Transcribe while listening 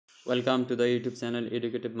Welcome to the YouTube channel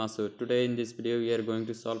Educative Masud. Today in this video we are going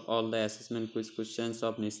to solve all the assessment quiz questions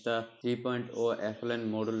of Nishtha 3.0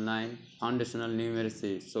 FLN Module 9 Foundational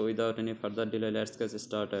Numeracy. So without any further delay, let's get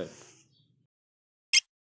started.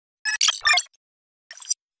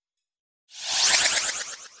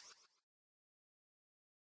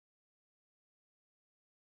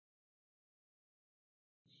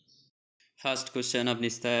 First question of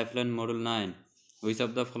Nishtha FLN Module 9. Which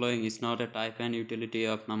of the following is not a type and utility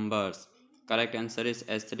of numbers? Correct answer is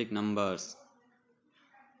aesthetic numbers.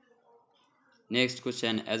 Next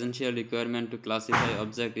question, essential requirement to classify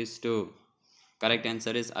object is to. Correct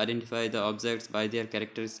answer is identify the objects by their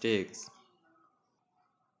characteristics.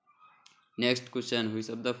 Next question, which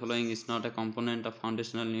of the following is not a component of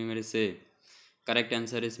foundational numeracy? Correct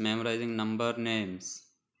answer is memorizing number names.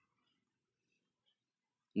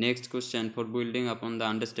 Next question, for building upon the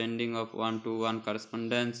understanding of one-to-one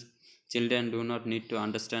correspondence, children do not need to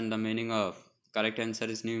understand the meaning of. Correct answer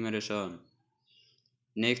is numeration.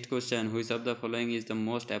 Next question, which of the following is the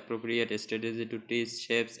most appropriate strategy to teach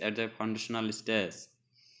shapes at the foundational stage?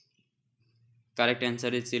 Correct answer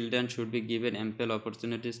is children should be given ample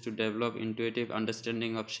opportunities to develop intuitive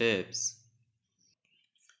understanding of shapes.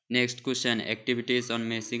 Next question, activities on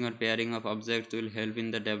matching or pairing of objects will help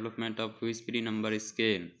in the development of which pre-number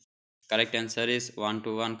skill? Correct answer is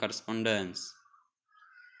one-to-one correspondence.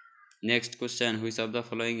 Next question, which of the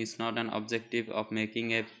following is not an objective of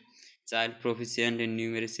making a child proficient in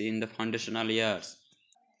numeracy in the foundational years?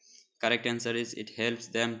 Correct answer is it helps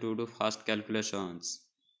them to do fast calculations.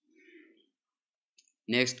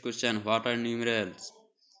 Next question, what are numerals?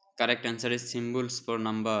 Correct answer is symbols for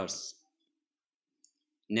numbers.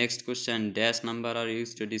 Next question, dash number are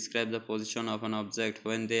used to describe the position of an object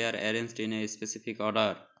when they are arranged in a specific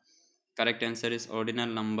order. Correct answer is ordinal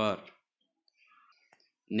number.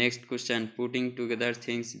 Next question, putting together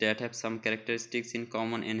things that have some characteristics in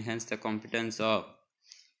common enhance the competence of.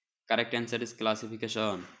 Correct answer is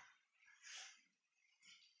classification.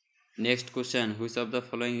 Next question, which of the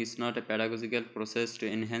following is not a pedagogical process to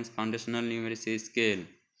enhance foundational numeracy skill?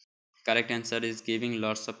 Correct answer is giving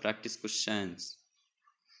lots of practice questions.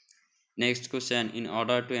 Next question, in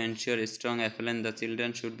order to ensure strong FLN, the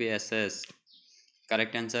children should be assessed.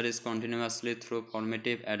 Correct answer is continuously through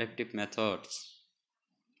formative adaptive methods.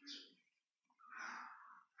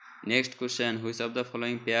 Next question, which of the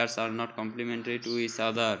following pairs are not complementary to each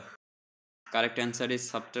other? Correct answer is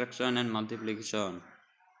subtraction and multiplication.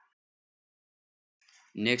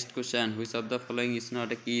 Next question, which of the following is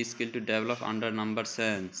not a key skill to develop under number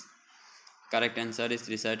sense? Correct answer is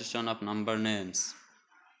recitation of number names.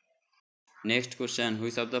 Next question,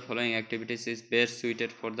 which of the following activities is best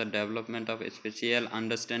suited for the development of spatial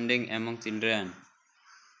understanding among children?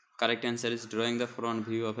 Correct answer is drawing the front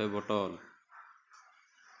view of a bottle.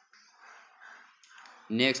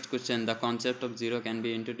 Next question, the concept of zero can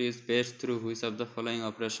be introduced best through which of the following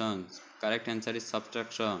operations? Correct answer is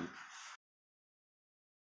subtraction.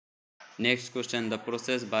 Next question, the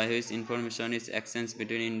process by which information is exchanged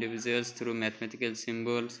between individuals through mathematical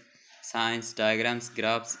symbols, signs, diagrams,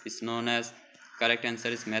 graphs is known as. Correct answer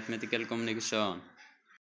is mathematical communication.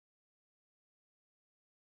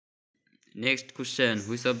 Next question,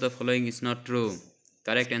 which of the following is not true?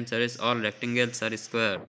 Correct answer is all rectangles are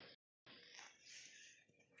square.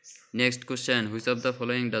 Next question, which of the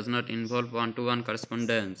following does not involve one-to-one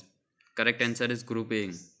correspondence? Correct answer is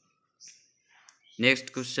grouping.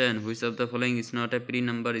 Next question, which of the following is not a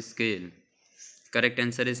pre-number scale? Correct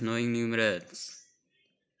answer is knowing numerals.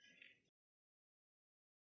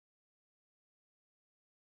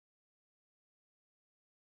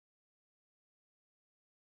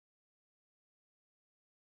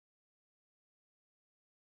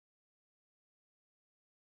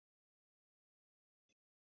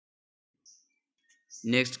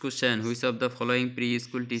 Next question, which of the following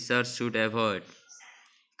preschool teachers should avoid?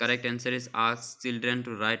 Correct answer is ask children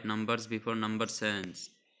to write numbers before number sense.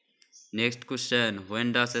 Next question,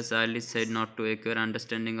 when does a child is said not to acquire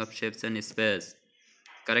understanding of shapes and space?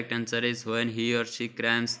 Correct answer is when he or she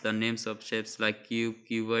crams the names of shapes like cube,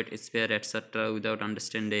 cuboid, sphere, etc. without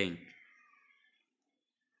understanding.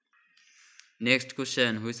 Next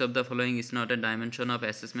question, which of the following is not a dimension of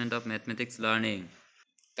assessment of mathematics learning?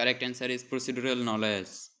 Correct answer is procedural knowledge.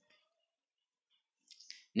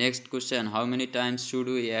 Next question, how many times should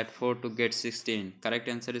we add 4 to get 16? Correct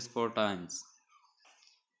answer is 4 times.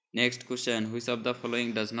 Next question, which of the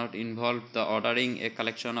following does not involve the ordering a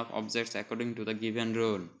collection of objects according to the given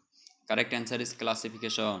rule? Correct answer is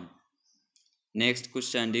classification. Next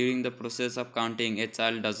question, during the process of counting, a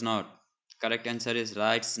child does not. Correct answer is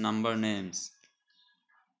writes number names.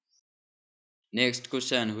 Next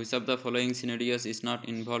question, which of the following scenarios is not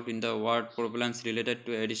involved in the word problems related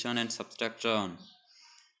to addition and subtraction?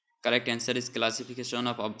 Correct answer is classification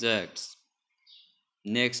of objects.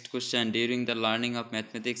 Next question, during the learning of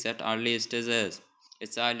mathematics at early stages, a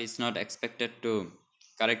child is not expected to.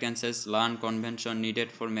 Correct answer is learn convention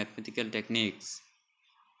needed for mathematical techniques.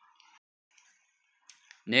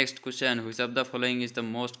 Next question, which of the following is the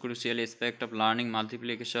most crucial aspect of learning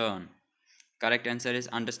multiplication? Correct answer is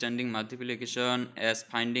understanding multiplication as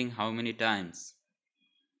finding how many times.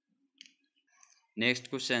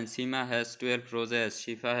 Next question, Seema has 12 roses,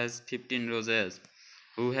 Shifa has 15 roses.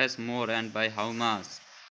 Who has more and by how much?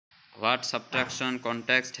 What subtraction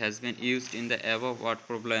context has been used in the above word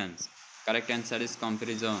problems? Correct answer is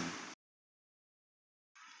comparison.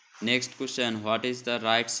 Next question, what is the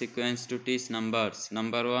right sequence to teach numbers?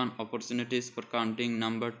 Number 1, opportunities for counting.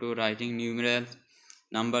 Number 2, writing numerals.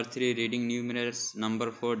 Number 3, reading numerals.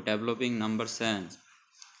 Number 4, developing number sense.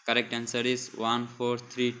 Correct answer is 1, 4,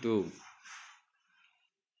 3, 2.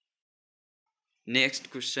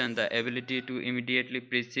 Next question, the ability to immediately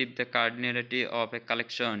perceive the cardinality of a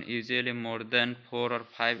collection, usually more than 4 or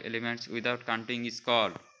 5 elements without counting, is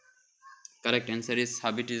called. Correct answer is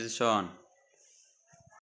subitising.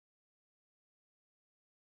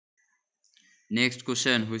 Next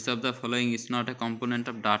question, which of the following is not a component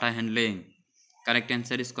of data handling? Correct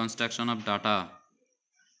answer is construction of data.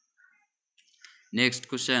 Next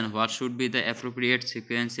question, what should be the appropriate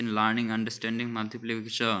sequence in learning understanding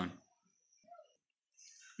multiplication?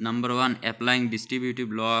 Number 1, applying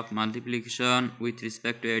distributive law of multiplication with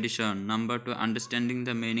respect to addition. Number 2, understanding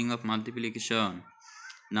the meaning of multiplication.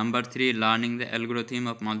 Number 3, learning the algorithm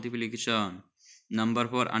of multiplication. Number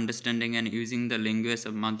 4, understanding and using the language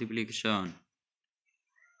of multiplication.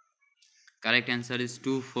 Correct answer is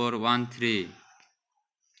 2, 4, 1, 3.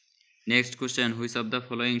 Next question, which of the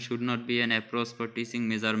following should not be an approach for teaching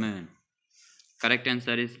measurement? Correct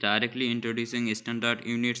answer is directly introducing standard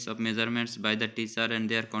units of measurements by the teacher and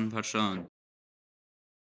their conversion.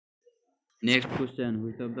 Next question,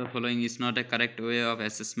 which of the following is not a correct way of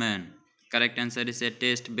assessment? Correct answer is a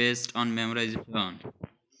test based on memorization.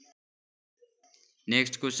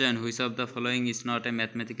 Next question, which of the following is not a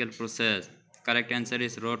mathematical process? Correct answer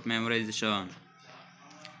is rote memorization.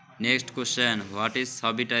 Next question, what is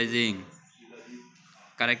subitising?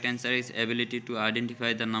 Correct answer is ability to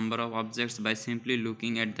identify the number of objects by simply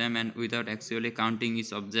looking at them and without actually counting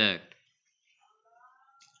each object.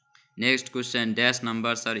 Next question, dash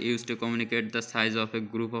numbers are used to communicate the size of a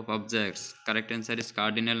group of objects. Correct answer is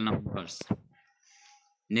cardinal numbers.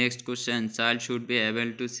 Next question, child should be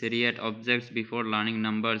able to seriate objects before learning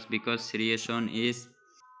numbers because seriation is.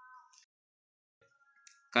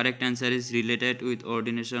 Correct answer is related with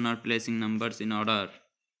ordination or placing numbers in order.